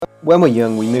When we're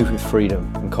young, we move with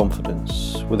freedom and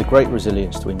confidence, with a great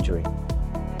resilience to injury.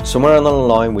 Somewhere along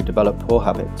the line, we develop poor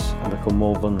habits and become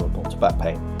more vulnerable to back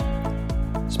pain.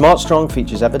 Smart Strong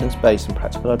features evidence-based and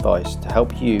practical advice to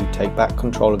help you take back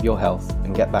control of your health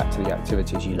and get back to the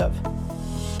activities you love.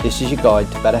 This is your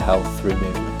guide to better health through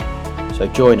movement. So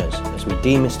join us as we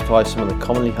demystify some of the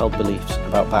commonly held beliefs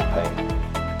about back pain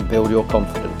and build your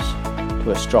confidence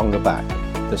to a stronger back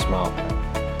the smart way.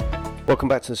 Welcome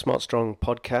back to the Smart Strong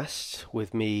podcast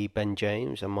with me, Ben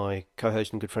James, and my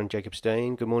co-host and good friend Jacob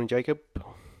Stain. Good morning, Jacob.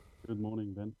 Good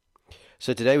morning, Ben.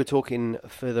 So today we're talking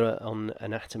further on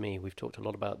anatomy. We've talked a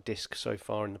lot about disc so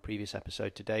far in the previous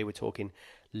episode. Today we're talking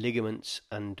ligaments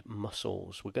and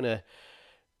muscles. We're going to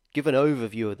give an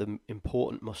overview of the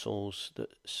important muscles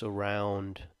that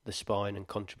surround the spine and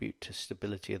contribute to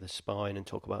stability of the spine, and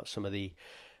talk about some of the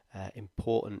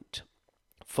important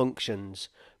functions.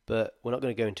 But we're not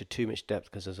going to go into too much depth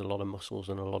because there's a lot of muscles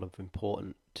and a lot of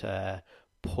important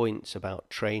points about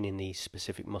training these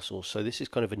specific muscles. So this is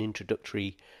kind of an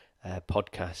introductory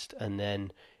podcast, and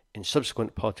then in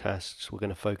subsequent podcasts we're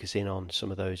going to focus in on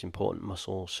some of those important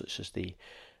muscles, such as the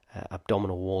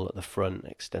abdominal wall at the front,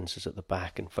 extensors at the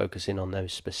back, and focus in on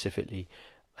those specifically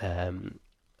on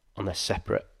a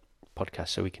separate podcast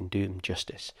so we can do them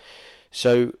justice.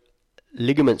 So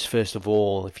ligaments, first of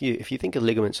all, if you think of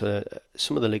ligaments,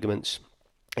 some of the ligaments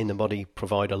in the body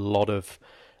provide a lot of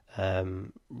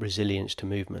resilience to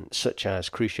movement, such as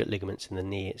cruciate ligaments in the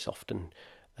knee. It's often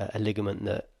a ligament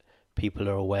that people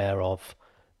are aware of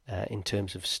in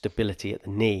terms of stability at the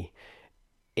knee.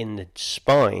 In the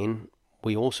spine,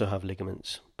 we also have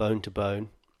ligaments, bone to bone,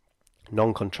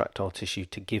 non-contractile tissue,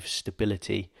 to give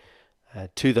stability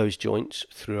to those joints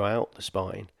throughout the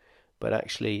spine. But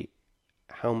actually,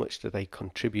 how much do they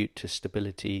contribute to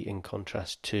stability in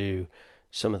contrast to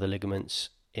some of the ligaments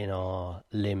in our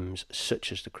limbs,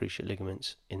 such as the cruciate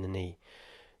ligaments in the knee?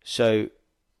 So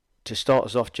to start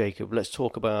us off, Jacob, let's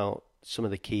talk about some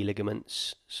of the key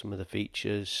ligaments, some of the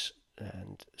features,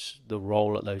 and the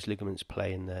role that those ligaments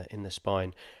play in the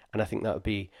spine. And I think that would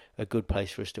be a good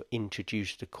place for us to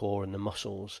introduce the core and the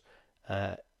muscles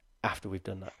after we've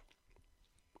done that.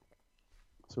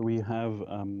 So we have,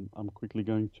 I'm quickly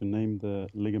going to name the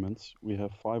ligaments. We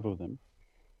have 5 of them.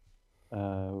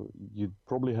 You'd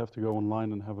probably have to go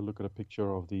online and have a look at a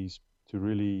picture of these to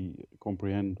really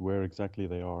comprehend where exactly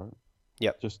they are.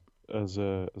 Yep. Just as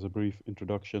a brief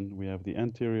introduction, we have the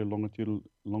anterior longitudinal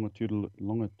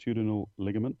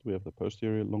ligament. We have the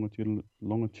posterior longitudinal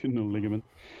ligament.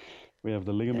 We have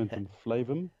the ligamentum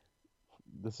flavum.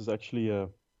 This is actually a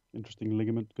interesting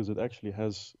ligament because it actually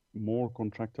has more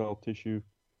contractile tissue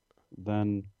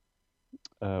than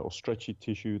or stretchy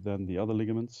tissue than the other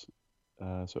ligaments,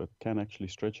 so it can actually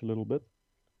stretch a little bit.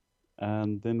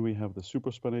 And then we have the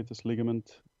supraspinatus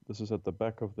ligament. This is at the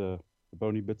back of the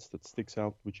bony bits that sticks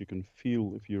out, which you can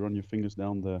feel if you run your fingers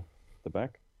down the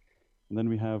back. And then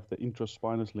we have the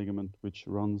intraspinous ligament, which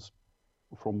runs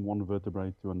from one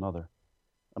vertebrae to another.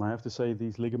 And I have to say,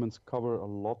 these ligaments cover a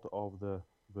lot of the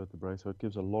vertebrae, so it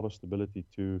gives a lot of stability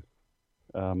to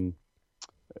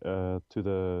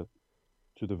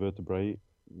the vertebrae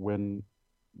when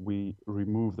we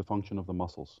remove the function of the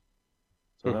muscles.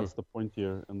 So that's the point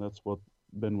here, and that's what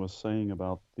Ben was saying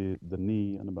about the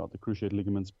knee and about the cruciate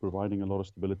ligaments providing a lot of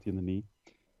stability in the knee.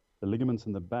 The ligaments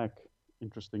in the back,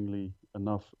 interestingly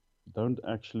enough, are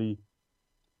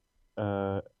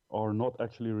not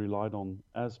actually relied on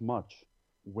as much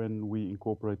when we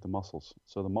incorporate the muscles.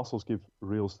 So the muscles give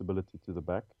real stability to the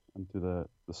back and to the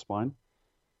spine,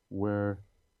 where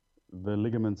the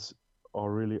ligaments are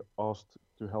really asked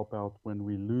to help out when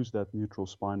we lose that neutral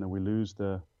spine and we lose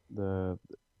the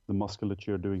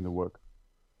musculature doing the work.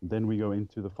 Then we go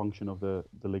into the function of the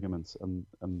ligaments, and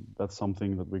that's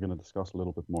something that we're going to discuss a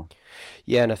little bit more.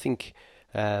 Yeah, and I think,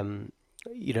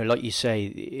 like you say,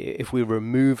 if we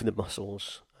remove the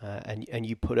muscles and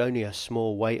you put only a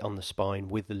small weight on the spine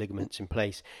with the ligaments in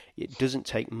place, it doesn't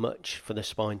take much for the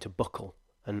spine to buckle.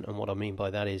 And what I mean by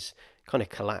that is kind of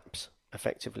collapse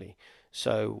effectively.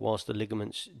 So whilst the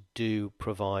ligaments do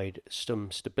provide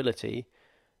some stability,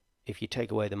 if you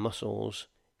take away the muscles,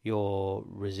 your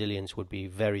resilience would be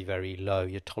very, very low.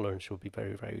 Your tolerance would be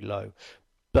very, very low.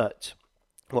 But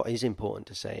what is important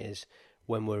to say is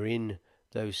when we're in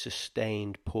those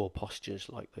sustained poor postures,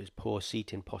 like those poor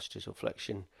seating postures or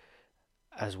flexion,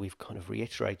 as we've kind of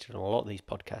reiterated on a lot of these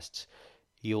podcasts,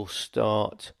 you'll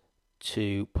start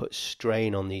to put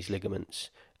strain on these ligaments,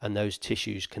 and those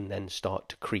tissues can then start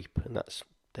to creep, and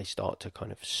they start to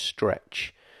kind of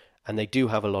stretch. And they do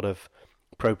have a lot of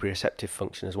proprioceptive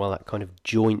function as well, that kind of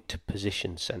joint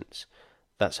position sense.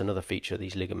 That's another feature of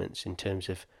these ligaments in terms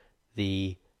of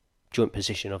the joint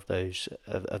position of those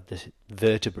of the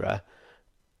vertebra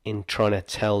in trying to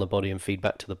tell the body and feed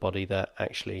back to the body that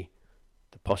actually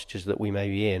the postures that we may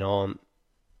be in aren't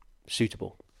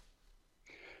suitable.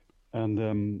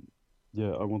 And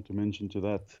yeah, I want to mention to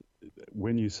that,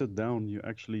 when you sit down, you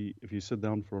actually, if you sit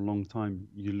down for a long time,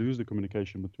 you lose the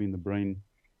communication between the brain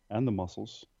and the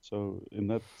muscles. So in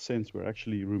that sense, we're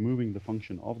actually removing the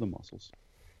function of the muscles,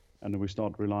 and then we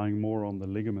start relying more on the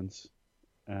ligaments.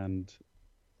 And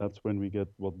that's when we get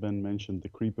what Ben mentioned, the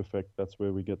creep effect. That's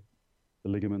where we get the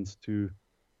ligaments to,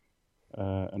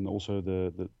 and also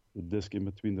the disc in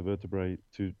between the vertebrae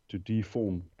to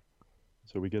deform.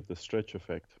 So we get the stretch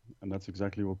effect, and that's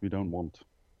exactly what we don't want.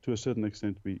 To a certain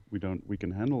extent, we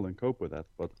can handle and cope with that,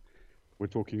 but we're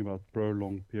talking about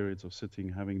prolonged periods of sitting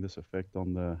having this effect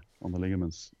on the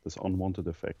ligaments, this unwanted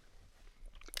effect.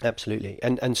 Absolutely,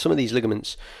 and some of these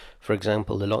ligaments, for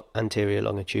example, the anterior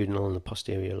longitudinal and the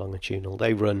posterior longitudinal,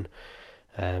 they run.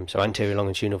 So anterior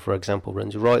longitudinal, for example,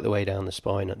 runs right the way down the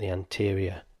spine at the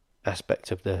anterior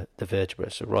aspect of the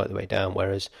vertebra, so right the way down,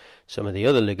 whereas some of the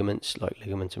other ligaments, like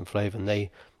ligamentum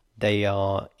flavum, they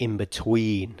are in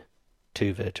between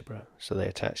two vertebrae, so they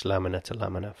attach lamina to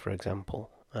lamina, for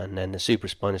example. And then the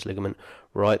supraspinous ligament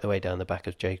right the way down the back,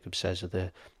 as Jacob says,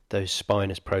 are those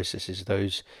spinous processes,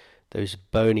 those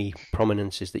bony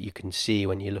prominences that you can see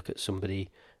when you look at somebody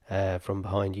from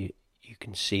behind you. You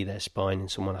can see their spine in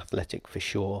someone athletic for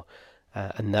sure.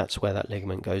 And that's where that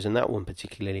ligament goes, and that one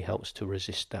particularly helps to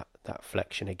resist that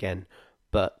flexion again.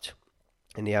 But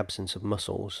in the absence of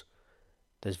muscles,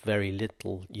 there's very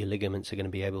little your ligaments are going to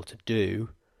be able to do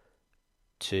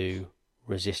to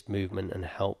resist movement and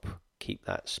help keep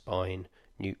that spine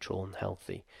neutral and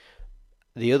healthy.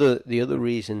 The other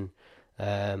reason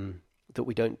that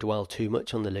we don't dwell too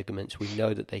much on the ligaments, we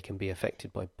know that they can be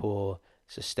affected by poor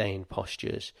sustained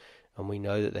postures, and we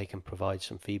know that they can provide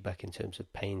some feedback in terms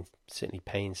of pain, certainly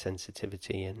pain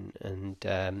sensitivity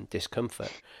and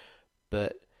discomfort,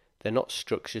 but they're not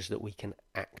structures that we can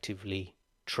actively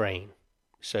train.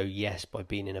 So yes, by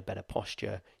being in a better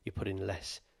posture, you're putting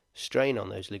less strain on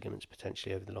those ligaments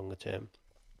potentially over the longer term,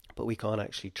 but we can't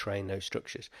actually train those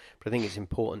structures. But I think it's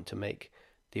important to make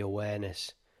the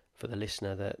awareness for the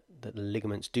listener that the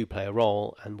ligaments do play a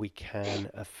role, and we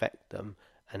can affect them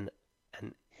and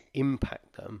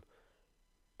impact them,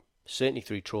 certainly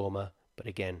through trauma, but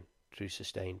again through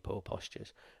sustained poor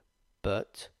postures.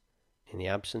 But in the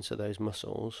absence of those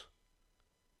muscles,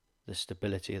 the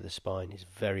stability of the spine is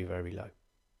very, very low.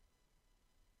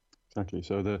 Exactly.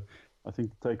 So I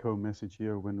think the take-home message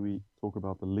here when we talk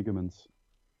about the ligaments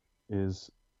is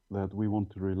that we want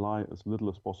to rely as little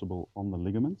as possible on the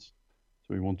ligaments.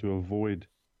 So we want to avoid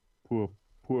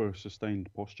poor sustained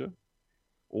posture.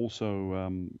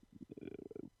 Also,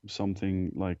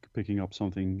 something like picking up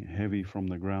something heavy from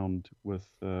the ground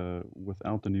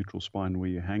without the neutral spine, where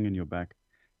you hang in your back.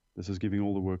 This is giving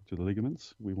all the work to the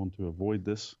ligaments. We want to avoid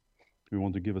this. We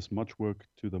want to give as much work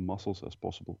to the muscles as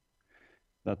possible.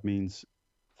 That means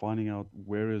finding out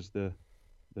where is the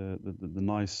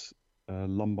nice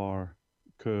lumbar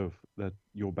curve that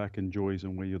your back enjoys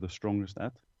and where you're the strongest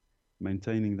at,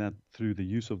 maintaining that through the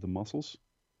use of the muscles,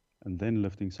 and then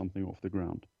lifting something off the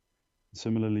ground.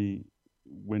 Similarly,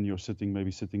 when you're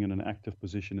maybe sitting in an active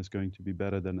position is going to be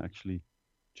better than actually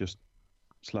just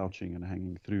slouching and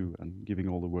hanging through and giving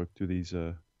all the work to these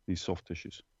soft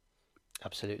tissues.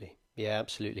 Absolutely. Yeah,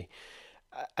 absolutely.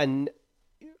 And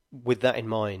with that in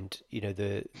mind,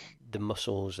 the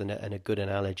muscles, and a good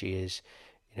analogy is,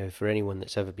 for anyone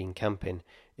that's ever been camping,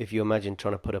 if you imagine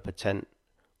trying to put up a tent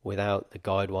without the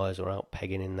guide wires or out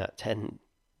pegging in that tent,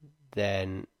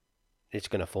 then it's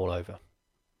going to fall over.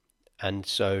 And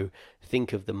so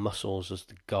think of the muscles as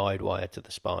the guide wire to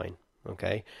the spine,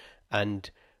 okay? And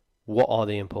what are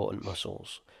the important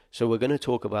muscles? So we're going to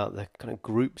talk about the kind of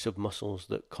groups of muscles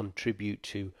that contribute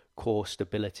to core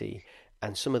stability,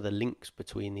 and some of the links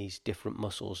between these different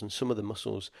muscles. And some of the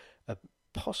muscles are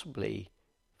possibly,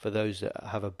 for those that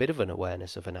have a bit of an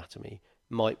awareness of anatomy,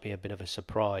 might be a bit of a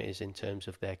surprise in terms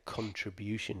of their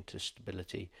contribution to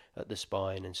stability at the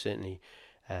spine. And certainly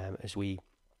as we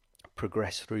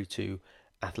progress through to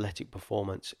athletic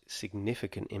performance,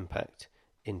 significant impact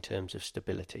in terms of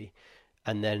stability.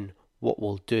 And then what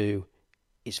we'll do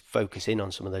is focus in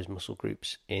on some of those muscle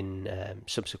groups in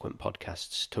subsequent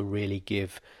podcasts to really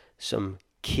give some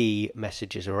key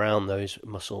messages around those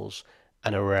muscles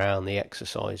and around the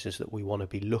exercises that we want to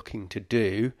be looking to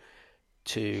do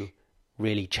to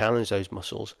really challenge those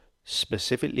muscles,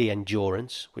 specifically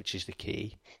endurance, which is the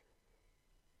key,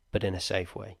 but in a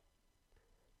safe way,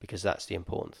 because that's the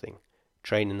important thing.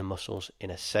 Training the muscles in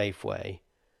a safe way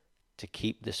to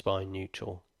keep the spine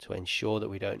neutral, to ensure that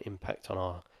we don't impact on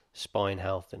our spine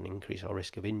health and increase our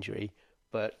risk of injury,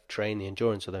 but train the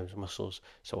endurance of those muscles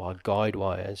so our guide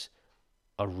wires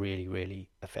are really, really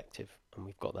effective and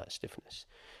we've got that stiffness.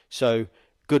 So,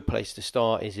 good place to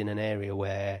start is in an area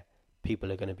where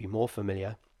people are going to be more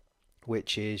familiar,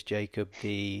 which is, Jacob,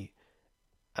 the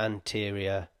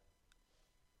anterior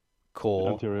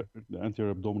core, the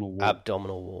anterior abdominal wall.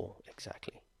 Abdominal wall,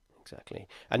 exactly.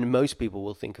 And most people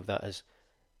will think of that as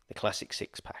the classic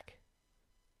six-pack.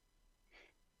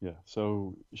 Yeah.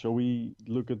 So shall we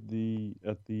look at the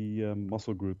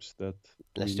muscle groups that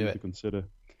Let's we do need it. to consider?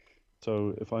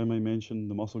 So if I may mention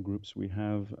the muscle groups, we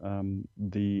have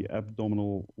the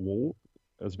abdominal wall,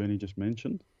 as Benny just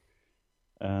mentioned,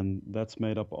 and that's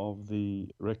made up of the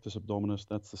rectus abdominis,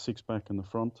 that's the six-pack in the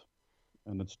front,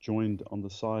 and it's joined on the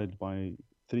side by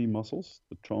three muscles,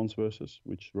 the transversus,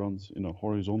 which runs in a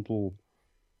horizontal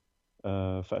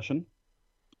fashion.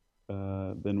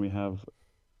 Then we have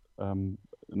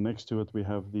next to it, we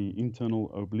have the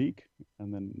internal oblique,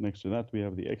 and then next to that, we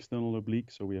have the external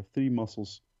oblique. So we have three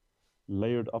muscles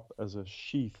layered up as a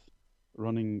sheath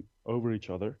running over each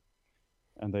other.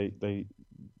 And they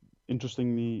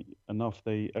interestingly enough,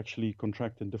 they actually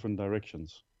contract in different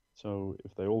directions. So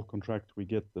if they all contract, we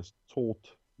get this taut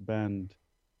band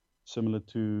similar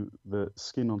to the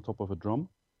skin on top of a drum.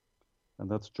 And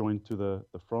that's joined to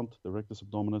the front, the rectus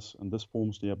abdominis, and this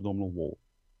forms the abdominal wall.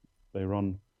 They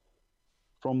run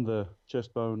from the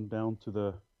chest bone down to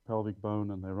the pelvic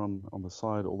bone, and they run on the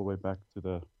side all the way back to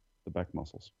the back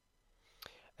muscles.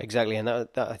 Exactly, and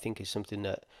that I think is something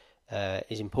that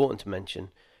is important to mention,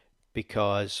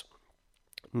 because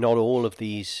not all of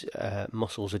these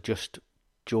muscles are just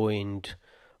joined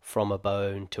from a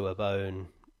bone to a bone,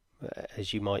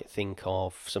 as you might think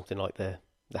of something like the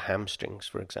hamstrings,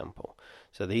 for example.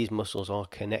 So these muscles are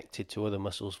connected to other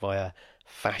muscles via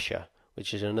fascia,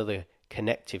 which is another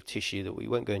connective tissue that we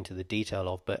won't go into the detail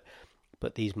of,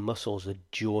 but these muscles are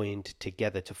joined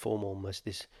together to form almost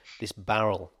this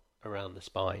barrel around the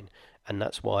spine, and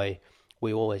that's why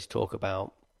we always talk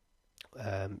about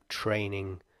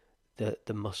training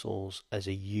the muscles as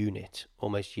a unit,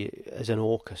 almost as an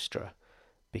orchestra,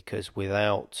 because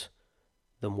without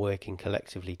them working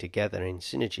collectively together in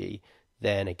synergy,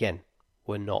 then again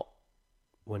we're not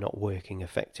working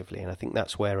effectively. And I think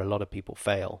that's where a lot of people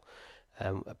fail,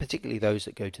 particularly those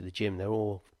that go to the gym. They're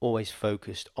all always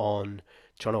focused on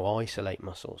trying to isolate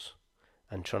muscles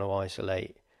and trying to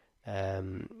isolate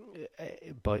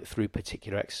through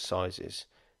particular exercises,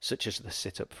 such as the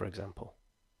sit-up, for example.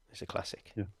 It's a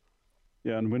classic.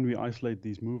 Yeah, and when we isolate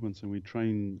these movements and we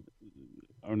train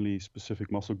only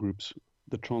specific muscle groups,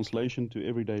 the translation to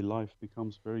everyday life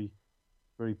becomes very,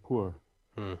 very poor.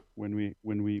 When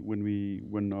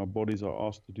our bodies are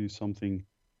asked to do something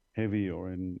heavy or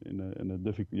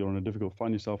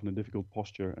find yourself in a difficult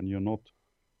posture, and you're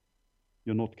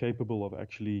not capable of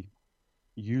actually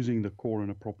using the core in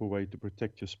a proper way to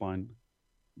protect your spine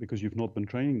because you've not been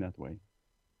training that way,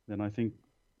 then I think,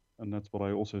 and that's what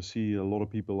I also see, a lot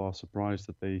of people are surprised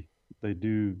that they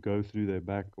do go through their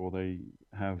back, or they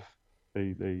have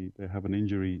an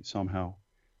injury somehow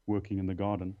working in the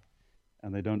garden,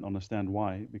 and they don't understand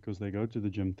why, because they go to the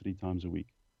gym 3 times a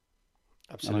week.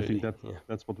 Absolutely. And I think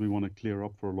that's what we want to clear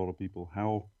up for a lot of people.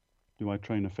 How do I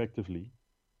train effectively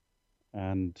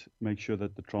and make sure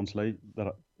that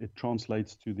it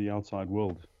translates to the outside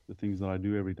world, the things that I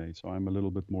do every day, so I'm a little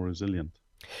bit more resilient.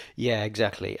 Yeah,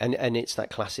 exactly, and it's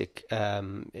that classic.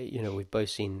 We've both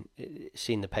seen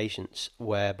the patients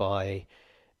whereby,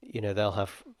 they'll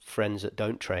have friends that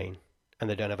don't train and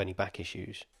they don't have any back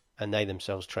issues, and they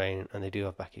themselves train and they do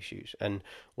have back issues. And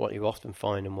what you often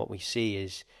find and what we see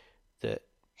is that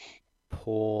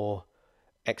poor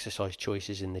exercise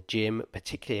choices in the gym,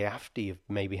 particularly after you've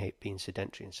maybe been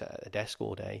sedentary and sat at a desk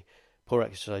all day, poor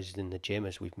exercises in the gym,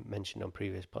 as we've mentioned on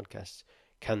previous podcasts,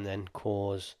 can then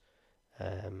cause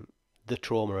the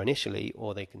trauma initially,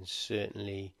 or they can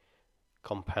certainly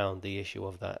compound the issue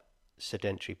of that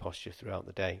sedentary posture throughout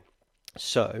the day.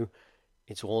 So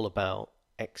it's all about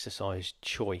exercise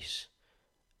choice,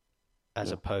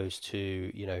 as opposed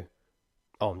to,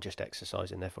 I'm just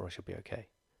exercising, therefore I should be okay.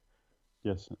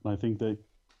 Yes, and I think that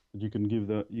you can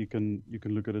you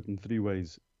can look at it in 3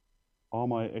 ways. Are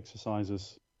my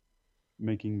exercises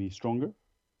making me stronger,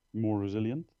 more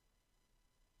resilient?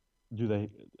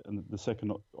 And the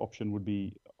second option would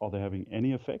be, are they having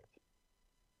any effect?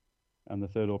 And the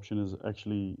third option is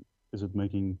actually, is it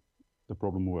making the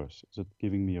problem worse? Is it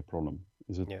giving me a problem?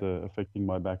 Is it affecting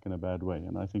my back in a bad way?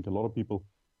 And I think a lot of people,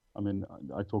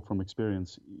 I talk from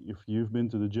experience, if you've been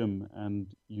to the gym and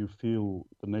you feel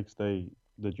the next day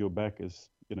that your back is,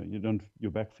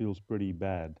 your back feels pretty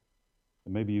bad,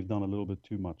 and maybe you've done a little bit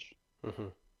too much, Hmm.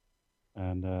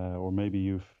 and or maybe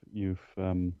you've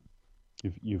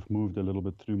moved a little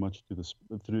bit too much a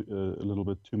little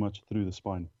bit too much through the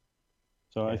spine.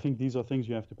 So I Yeah, think these are things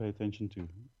you have to pay attention to,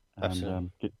 and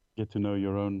absolutely. get to know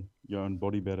your own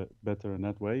body better in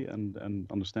that way, and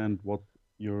understand what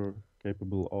you're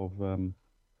capable of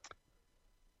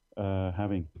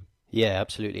having. Yeah,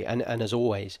 absolutely. And as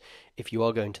always, if you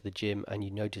are going to the gym and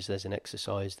you notice there's an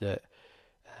exercise that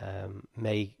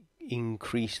may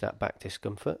increase that back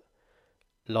discomfort,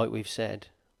 like we've said,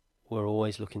 we're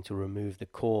always looking to remove the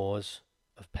cause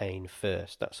of pain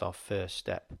first. That's our first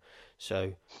step.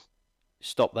 So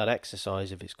stop that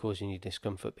exercise if it's causing you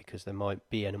discomfort, because there might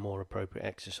be a more appropriate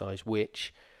exercise,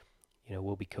 which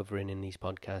we'll be covering in these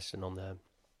podcasts and on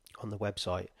the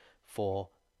website for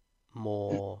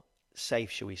more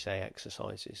safe, shall we say,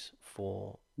 exercises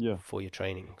Yeah, for your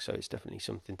training. So it's definitely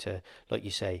something to, like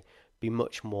you say, be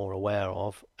much more aware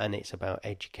of, and it's about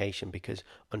education, because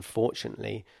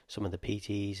unfortunately some of the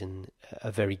PTs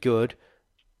are very good,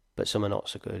 but some are not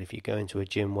so good. If you go into a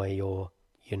gym where you're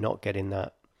not getting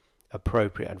that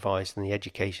appropriate advice and the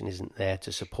education isn't there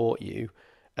to support you,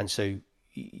 and so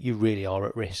you really are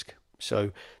at risk.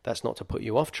 So that's not to put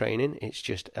you off training, it's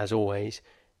just, as always,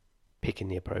 picking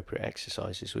the appropriate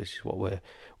exercises, which is what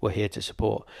we're here to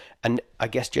support. And I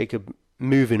guess, Jacob,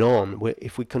 moving on,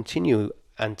 if we continue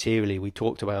anteriorly, we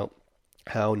talked about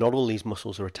how not all these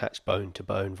muscles are attached bone to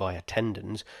bone via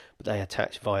tendons, but they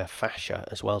attach via fascia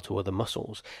as well to other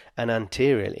muscles. And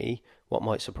anteriorly, what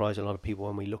might surprise a lot of people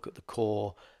when we look at the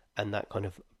core and that kind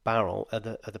of barrel are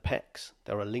the pecs.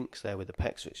 There are links there with the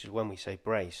pecs, which is when we say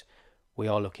brace, we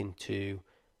are looking to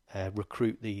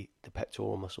recruit the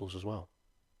pectoral muscles as well.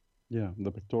 yeah,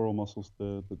 the pectoral muscles,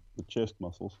 the chest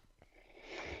muscles.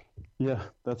 Yeah,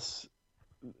 that's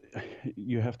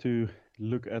you have to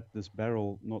look at this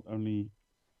barrel not only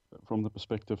from the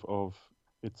perspective of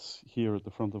it's here at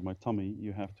the front of my tummy.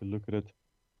 You have to look at it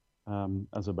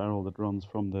as a barrel that runs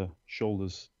from the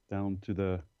shoulders down to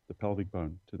the pelvic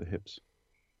bone, to the hips.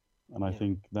 And I Yeah.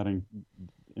 think that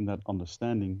in that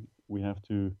understanding, we have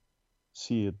to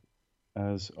see it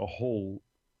as a whole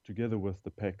together with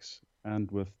the pecs and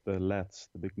with the lats,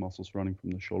 the big muscles running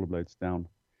from the shoulder blades down.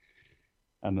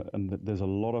 And there's a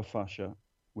lot of fascia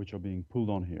which are being pulled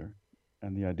on here.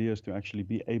 And the idea is to actually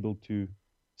be able to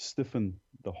stiffen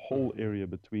the whole Hmm. area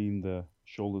between the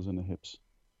shoulders and the hips,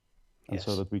 and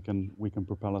so Yes. that we can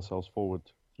propel ourselves forward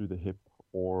through the hip,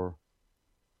 or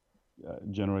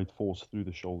generate force through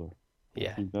the shoulder. I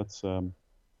Yeah. think that's and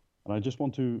I just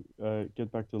want to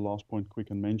get back to the last point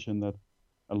quick and mention that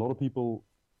a lot of people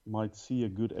might see a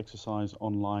good exercise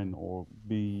online or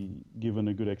be given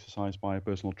a good exercise by a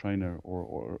personal trainer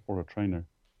or a trainer.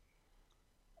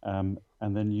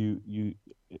 And then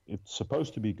it's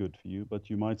supposed to be good for you, but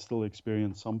you might still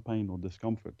experience some pain or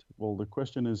discomfort. Well, the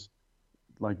question is,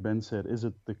 like Ben said, is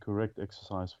it the correct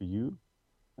exercise for you?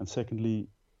 And secondly,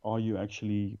 are you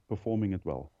actually performing it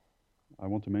well? I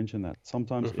want to mention that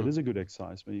sometimes it Hmm. is a good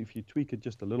exercise, but if you tweak it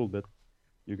just a little bit,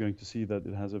 you're going to see that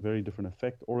it has a very different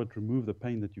effect, or it removes the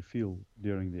pain that you feel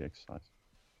during the exercise.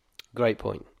 Great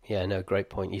point. Yeah, no, great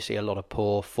point. You see a lot of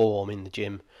poor form in the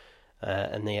gym,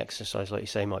 and the exercise, like you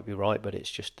say, might be right, but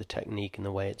it's just the technique and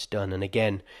the way it's done. And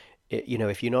again,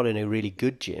 if you're not in a really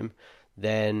good gym,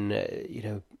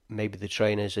 then maybe the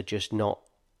trainers are just not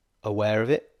aware of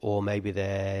it, or maybe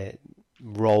their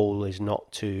role is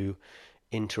not to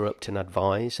interrupt and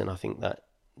advise. And I think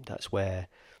that's where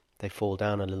they fall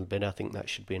down a little bit. I think that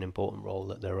should be an important role,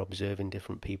 that they're observing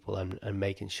different people and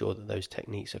making sure that those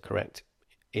techniques are correct.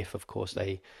 If, of course,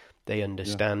 they Yeah,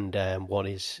 understand what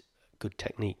is good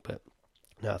technique. But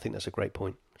no, I think that's a great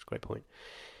point. That's a great point.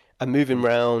 And moving yeah,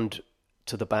 round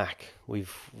to the back,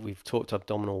 we've talked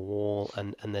abdominal wall,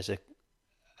 and there's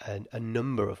a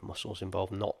number of muscles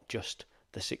involved, not just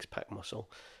the six pack muscle.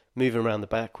 Moving around the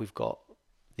back, we've got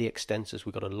the extensors.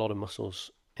 We've got a lot of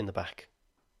muscles in the back.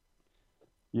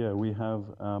 yeah. We have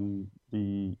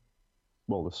the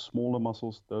smaller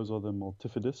muscles. Those are the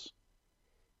multifidus,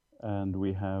 and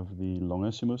we have the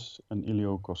longissimus and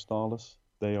iliocostalis.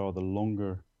 They are the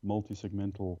longer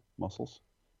multisegmental muscles,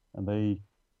 and they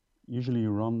usually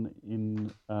run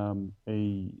in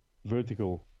a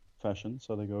vertical fashion.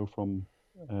 So they go from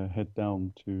head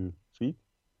down to feet,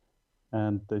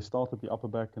 and they start at the upper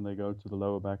back and they go to the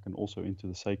lower back and also into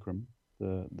the sacrum,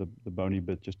 the bony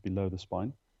bit just below the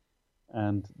spine.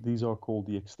 And these are called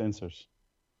the extensors.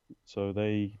 So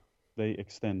they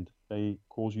extend. They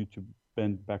cause you to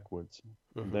bend backwards.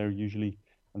 And Hmm. they're usually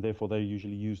and therefore they're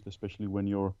usually used, especially when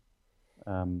you're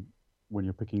um, when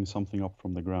you're picking something up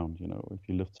from the ground, if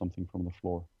you lift something from the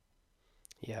floor.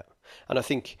 Yeah. And I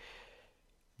think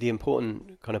the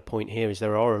important kind of point here is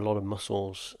there are a lot of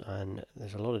muscles and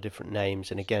there's a lot of different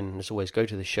names. And again, as always, go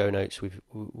to the show notes.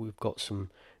 We've got some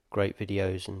great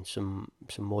videos and some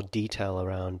more detail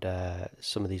around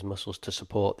some of these muscles to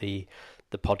support the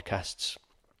podcasts.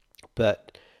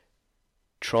 But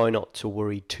try not to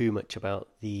worry too much about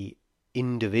the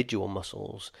individual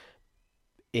muscles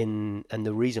and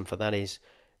the reason for that is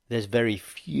there's very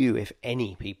few, if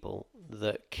any, people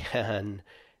that can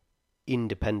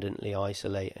independently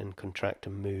isolate and contract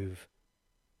and move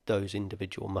those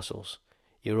individual muscles.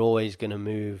 You're always going to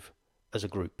move as a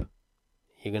group.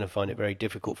 You're going to find it very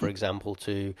difficult, for example,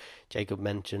 Jacob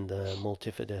mentioned the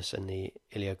multifidus and the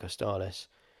iliocostalis.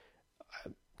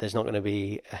 There's not going to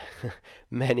be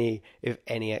many, if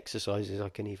any, exercises I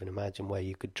can even imagine where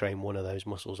you could train one of those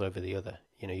muscles over the other.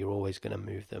 You're always going to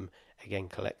move them, again,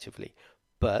 collectively.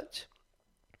 But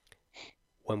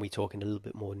when we talk in a little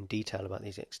bit more in detail about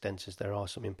these extensors, there are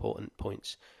some important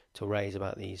points to raise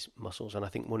about these muscles. And I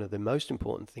think one of the most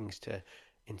important things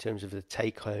in terms of the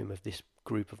take home of this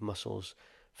group of muscles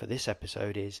for this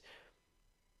episode is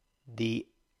the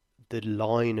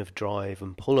line of drive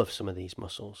and pull of some of these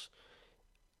muscles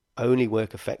only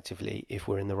work effectively if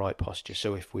we're in the right posture.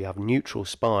 So if we have neutral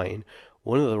spine,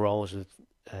 one of the roles of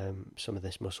some of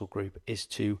this muscle group is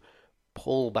to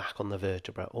pull back on the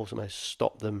vertebra, almost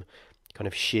stop them kind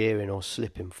of shearing or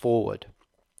slipping forward.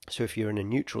 So if you're in a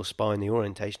neutral spine, the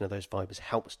orientation of those fibers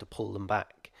helps to pull them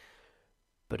back.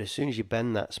 But as soon as you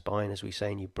bend that spine, as we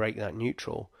say, and you break that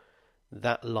neutral,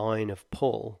 that line of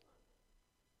pull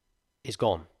is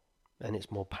gone and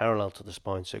it's more parallel to the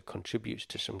spine, so it contributes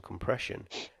to some compression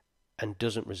and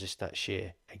doesn't resist that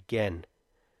shear. Again,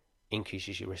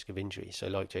 increases your risk of injury. So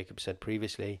like Jacob said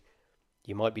previously,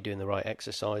 you might be doing the right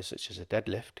exercise, such as a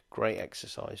deadlift, great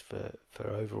exercise for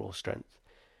overall strength.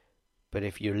 But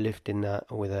if you're lifting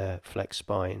that with a flex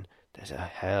spine, there's a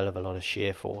hell of a lot of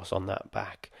shear force on that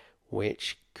back,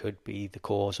 which could be the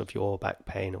cause of your back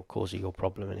pain or cause of your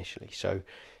problem initially. So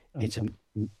it's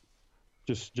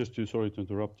sorry to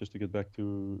interrupt, just to get back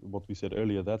to what we said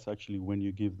earlier, that's actually when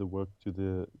you give the work to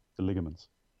the ligaments.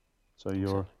 So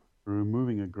you're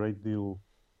removing a great deal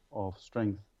of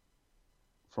strength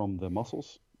from the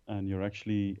muscles, and you're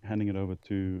actually handing it over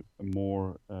to a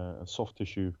more soft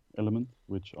tissue element,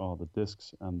 which are the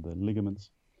discs and the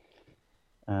ligaments.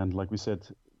 And like we said,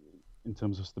 in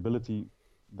terms of stability,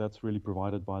 that's really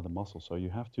provided by the muscle. So you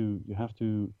have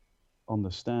to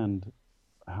understand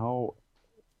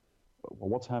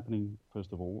what's happening,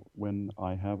 first of all, when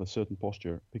I have a certain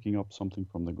posture, picking up something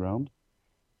from the ground,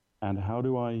 and how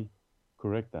do I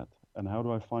correct that, and how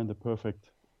do I find the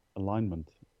perfect alignment.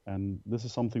 And this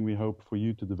is something we hope for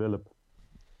you to develop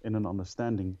in an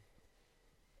understanding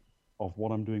of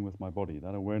what I'm doing with my body,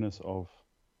 that awareness of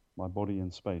my body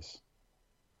in space.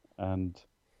 And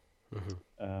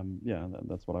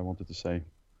that's what I wanted to say.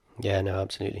 Yeah, no,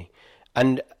 absolutely.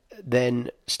 And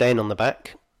then staying on the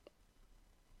back,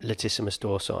 latissimus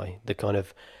dorsi, the kind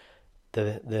of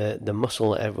the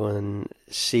muscle that everyone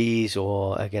sees,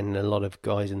 or again, a lot of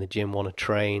guys in the gym want to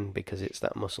train because it's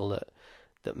that muscle that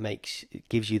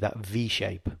gives you that V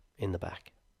shape in the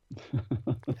back.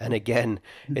 And again,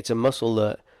 it's a muscle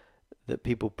that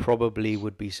people probably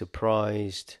would be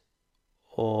surprised,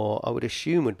 or I would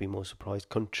assume would be more surprised,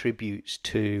 contributes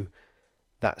to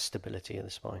that stability of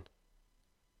the spine.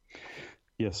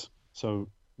 Yes. So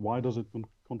why does it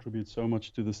contribute so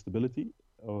much to the stability?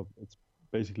 It's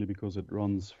basically because it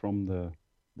runs from the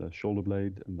shoulder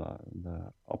blade and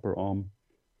the upper arm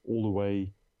all the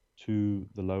way to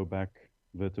the low back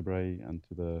vertebrae and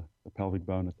to the pelvic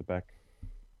bone at the back.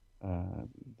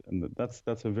 And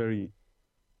that's a very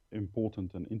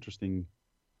important and interesting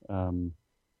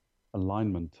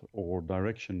alignment or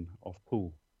direction of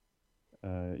pull.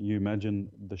 You imagine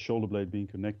the shoulder blade being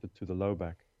connected to the low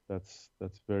back. That's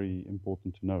very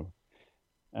important to know.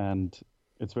 And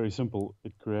it's very simple.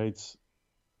 It creates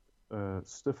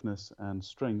stiffness and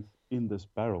strength in this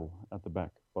barrel at the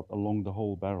back, but along the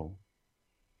whole barrel.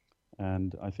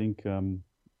 And I think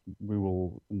we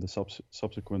will, in the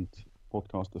subsequent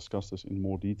podcast, discuss this in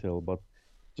more detail, but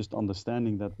just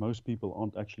understanding that most people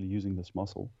aren't actually using this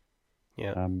muscle.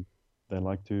 Yeah. They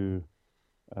like to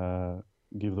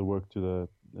give the work to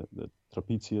the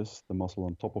trapezius, the muscle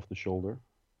on top of the shoulder,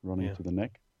 running to the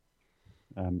neck,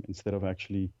 instead of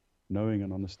actually knowing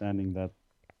and understanding that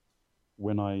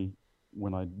when I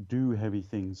do heavy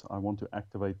things, I want to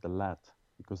activate the lat,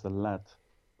 because the lat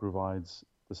provides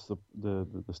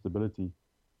the stability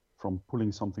from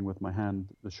pulling something with my hand,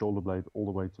 the shoulder blade, all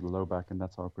the way to the low back, and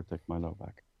that's how I protect my low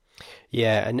back.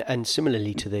 Yeah, and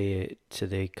similarly to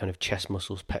the kind of chest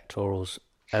muscles, pectorals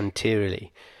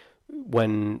anteriorly,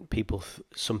 when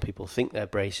some people think they're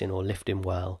bracing or lifting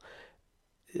well,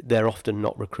 they're often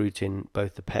not recruiting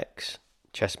both the pecs,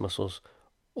 chest muscles,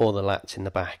 or the lats in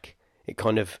the back. It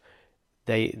kind of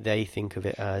they think of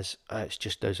it as it's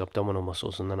just those abdominal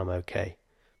muscles, and then I'm okay.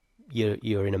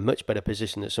 You're in a much better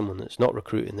position than someone that's not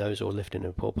recruiting those or lifting in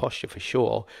a poor posture for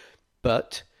sure,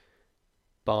 but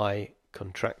by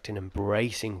contracting and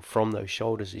bracing from those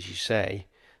shoulders, as you say,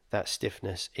 that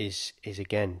stiffness is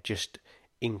again just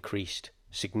increased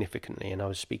significantly. And I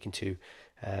was speaking to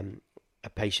a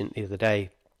patient the other day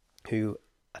who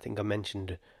I think I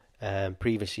mentioned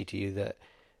previously to you that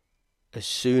as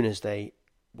soon as they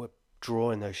were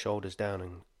drawing those shoulders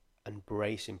down and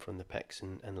bracing from the pecs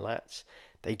and lats,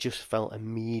 they just felt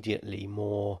immediately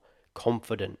more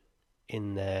confident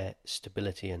in their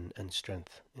stability and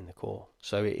strength in the core.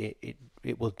 So it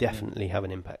will definitely have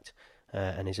an impact,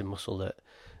 and is a muscle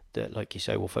that, like you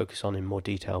say, we'll focus on in more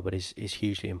detail, but is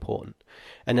hugely important.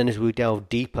 And then as we delve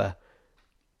deeper,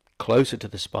 closer to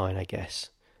the spine, I guess,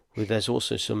 there's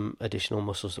also some additional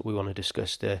muscles that we want to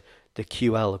discuss. The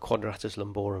QL, the quadratus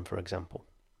lumborum, for example.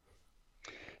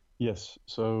 Yes,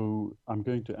 so I'm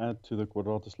going to add to the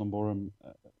quadratus lumborum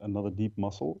another deep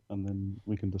muscle, and then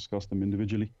we can discuss them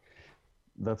individually.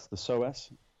 That's the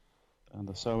psoas, and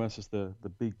the psoas is the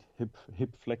big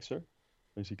hip flexor.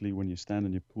 Basically, when you stand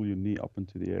and you pull your knee up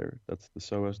into the air, that's the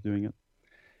psoas doing it.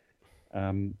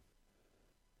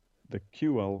 The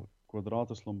QL,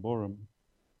 quadratus lumborum,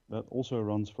 that also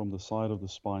runs from the side of the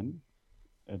spine.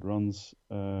 It runs,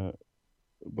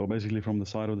 basically from the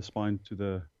side of the spine to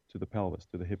the pelvis,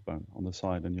 to the hip bone on the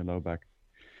side and your low back.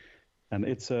 And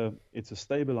it's a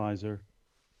stabilizer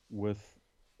with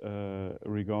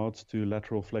regards to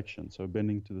lateral flexion, so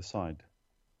bending to the side.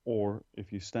 Or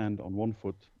if you stand on one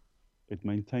foot, it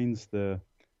maintains the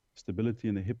stability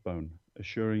in the hip bone,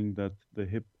 assuring that the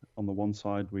hip on the one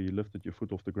side where you lifted your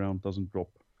foot off the ground doesn't drop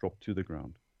to the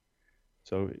ground.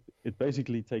 So it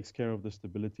basically takes care of the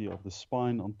stability of the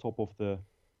spine on top of the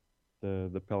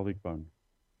pelvic bone.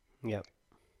 Yeah.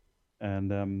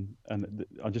 And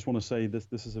I just want to say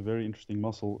this is a very interesting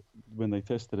muscle. When they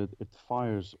tested it, it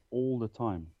fires all the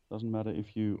time. Doesn't matter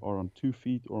if you are on 2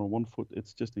 feet or on 1 foot.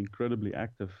 It's just incredibly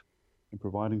active in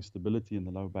providing stability in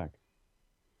the low back.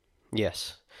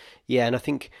 Yes. Yeah, and I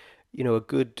think, a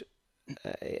good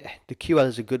the QL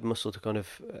is a good muscle to kind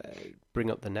of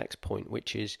bring up the next point,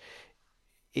 which is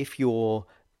if you're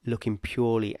looking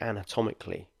purely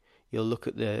anatomically, you'll look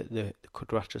at the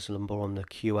quadratus lumborum, the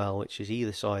QL, which is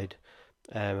either side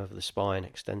of the spine,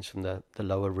 extends from the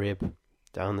lower rib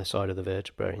down the side of the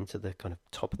vertebra into the kind of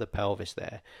top of the pelvis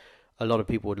there. A lot of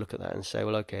people would look at that and say,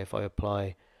 well, okay, if I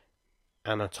apply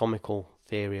anatomical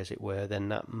theory, as it were, then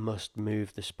that must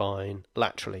move the spine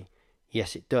laterally.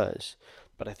 Yes, it does.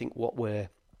 But I think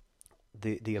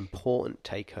the important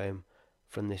take home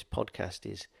from this podcast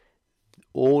is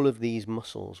all of these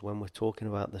muscles, when we're talking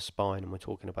about the spine and we're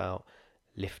talking about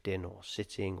lifting or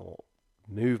sitting or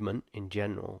movement in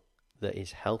general that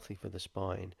is healthy for the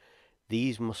spine,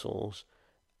 these muscles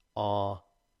are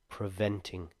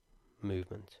preventing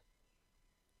movement.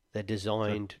 They're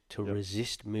designed to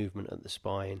resist movement at the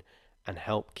spine and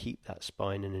help keep that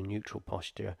spine in a neutral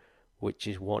posture, which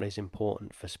is what is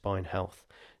important for spine health.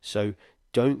 So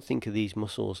don't think of these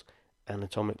muscles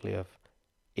anatomically of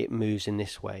it moves in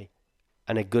this way.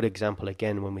 And a good example,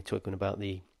 again, when we're talking about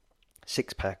the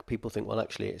six-pack, people think, well,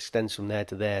 actually, it extends from there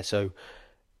to there. So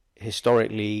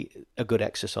historically, a good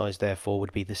exercise, therefore,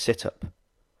 would be the sit-up,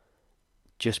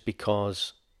 just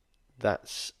because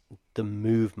that's the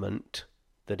movement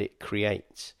that it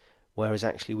creates. Whereas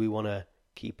actually we want to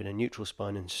keep in a neutral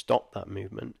spine and stop that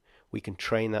movement. We can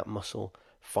train that muscle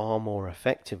far more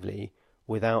effectively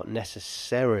without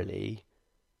necessarily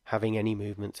having any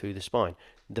movement through the spine.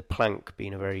 The plank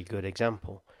being a very good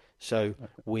example. So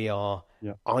we are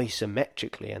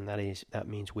isometrically, and that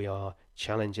means we are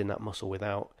challenging that muscle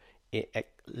without it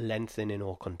lengthening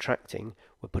or contracting.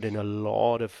 We're putting a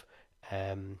lot of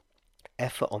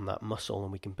effort on that muscle,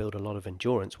 and we can build a lot of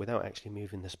endurance without actually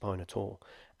moving the spine at all.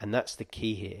 And that's the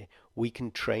key here. We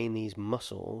can train these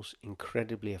muscles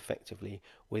incredibly effectively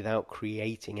without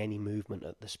creating any movement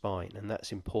at the spine, and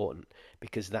that's important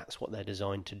because that's what they're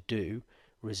designed to do: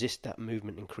 resist that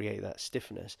movement and create that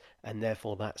stiffness, and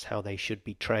therefore that's how they should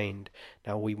be trained.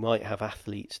 Now, we might have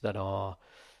athletes that are,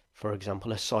 for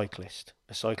example, a cyclist,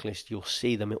 you'll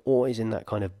see them always in that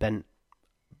kind of bent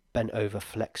over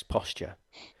flexed posture.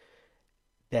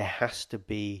 There has to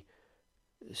be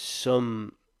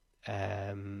some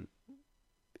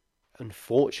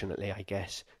unfortunately, I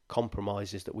guess,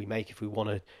 compromises that we make if we want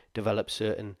to develop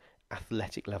certain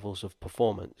athletic levels of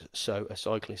performance. So a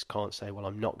cyclist can't say, well,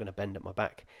 I'm not going to bend at my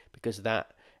back, because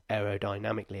that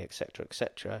aerodynamically, etc.,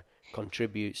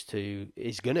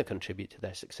 is going to contribute to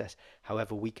their success.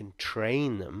 However, we can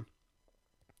train them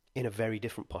in a very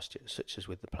different posture, such as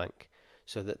with the plank,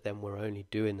 so that then we're only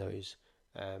doing those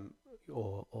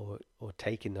or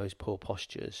taking those poor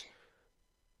postures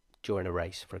during a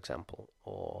race, for example,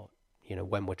 or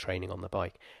when we're training on the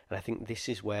bike. And I think this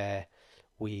is where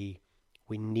we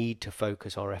need to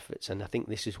focus our efforts, and I think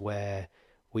this is where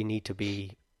we need to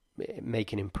be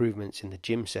making improvements in the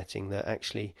gym setting that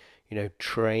actually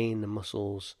train the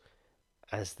muscles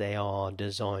as they are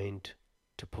designed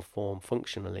to perform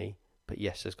functionally. But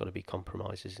yes, there's got to be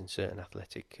compromises in certain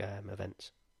athletic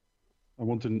events. I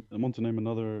want to name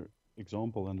another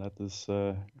example, and that is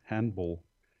handball.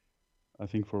 I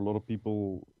think for a lot of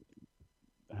people,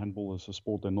 handball is a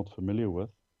sport they're not familiar with,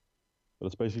 but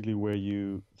it's basically where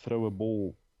you throw a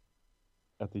ball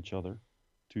at each other,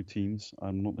 two teams.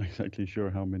 I'm not exactly sure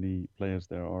how many players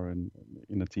there are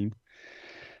in a team,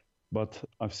 but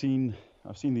I've seen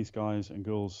these guys and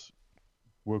girls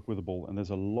work with the ball, and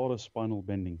there's a lot of spinal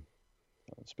bending,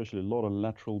 especially a lot of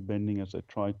lateral bending as they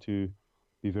try to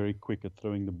be very quick at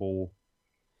throwing the ball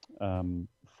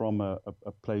from a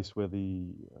place where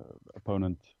the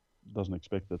opponent doesn't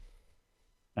expect it.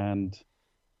 And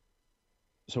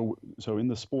so in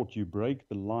the sport, you break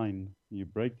the line, you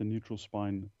break the neutral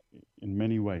spine in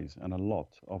many ways and a lot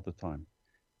of the time.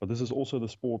 But this is also the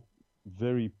sport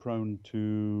very prone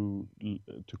to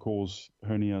cause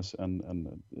hernias and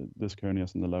disc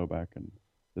hernias in the lower back and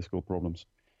discal problems.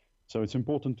 So it's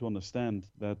important to understand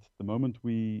that the moment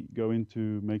we go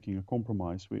into making a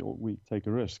compromise, we take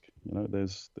a risk.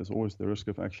 There's always the risk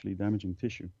of actually damaging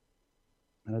tissue,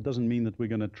 and that doesn't mean that we're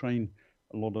going to train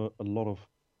a lot of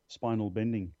spinal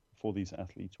bending for these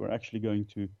athletes. We're actually going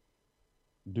to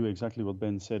do exactly what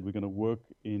Ben said. We're going to work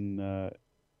in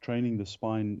training the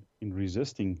spine in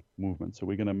resisting movement. So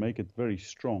we're going to make it very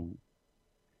strong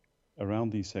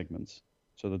around these segments,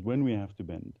 so that when we have to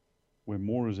bend, we're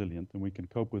more resilient and we can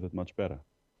cope with it much better.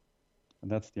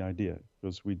 And that's the idea,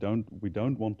 because we don't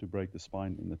want to break the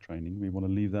spine in the training. We want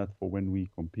to leave that for when we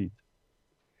compete.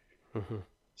 Mm-hmm.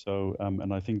 So,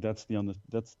 and I think that's the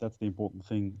important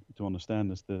thing to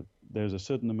understand, is that there's a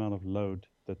certain amount of load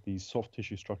that these soft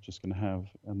tissue structures can have,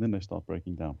 and then they start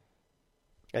breaking down.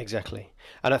 Exactly,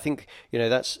 and I think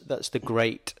that's the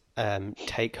great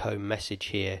take-home message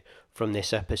here from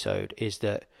this episode, is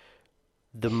that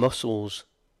the muscles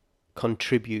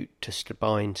contribute to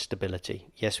spine stability.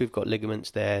 Yes, we've got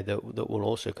ligaments there that will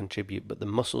also contribute, but the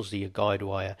muscles are your guide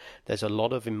wire. There's a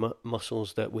lot of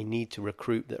muscles that we need to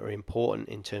recruit that are important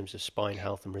in terms of spine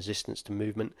health and resistance to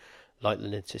movement, like the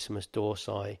latissimus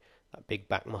dorsi, that big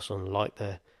back muscle, and like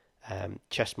the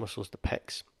chest muscles, the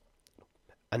pecs.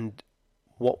 And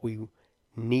what we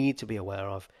need to be aware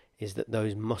of is that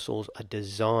those muscles are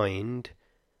designed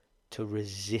to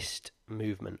resist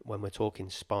movement. When we're talking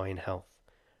spine health,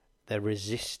 they're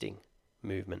resisting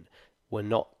movement. We're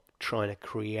not trying to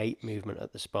create movement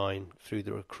at the spine through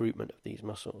the recruitment of these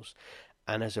muscles.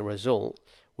 And as a result,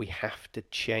 we have to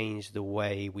change the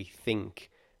way we think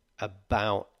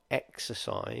about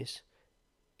exercise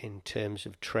in terms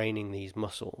of training these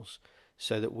muscles,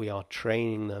 so that we are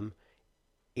training them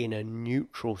in a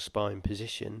neutral spine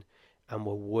position, and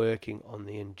we're working on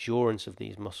the endurance of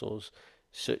these muscles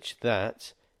such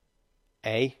that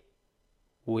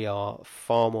we are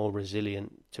far more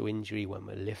resilient to injury when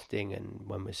we're lifting and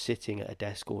when we're sitting at a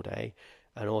desk all day,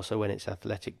 and also when it's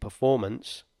athletic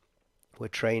performance, we're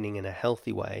training in a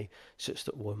healthy way such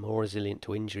that we're more resilient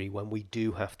to injury when we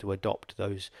do have to adopt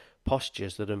those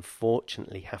postures that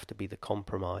unfortunately have to be the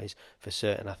compromise for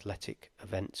certain athletic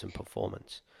events and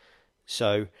performance.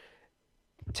 So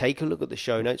take a look at the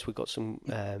show notes. We've got some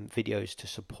videos to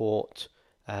support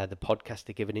the podcast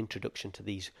to give an introduction to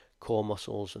these core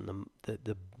muscles and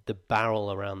the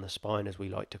barrel around the spine, as we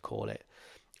like to call it.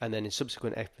 And then in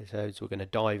subsequent episodes, we're going to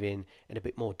dive in a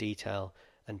bit more detail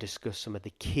and discuss some of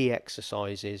the key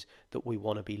exercises that we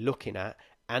want to be looking at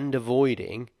and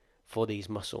avoiding for these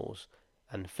muscles.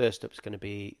 And first up is going to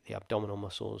be the abdominal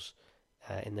muscles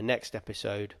in the next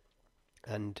episode.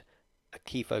 And a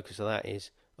key focus of that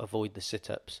is avoid the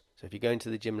sit-ups. So if you're going to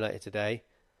the gym later today,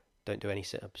 don't do any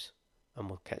sit-ups. And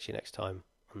we'll catch you next time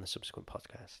on the subsequent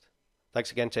podcast.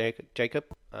 Thanks again, Jacob,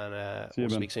 and we'll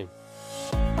speak soon.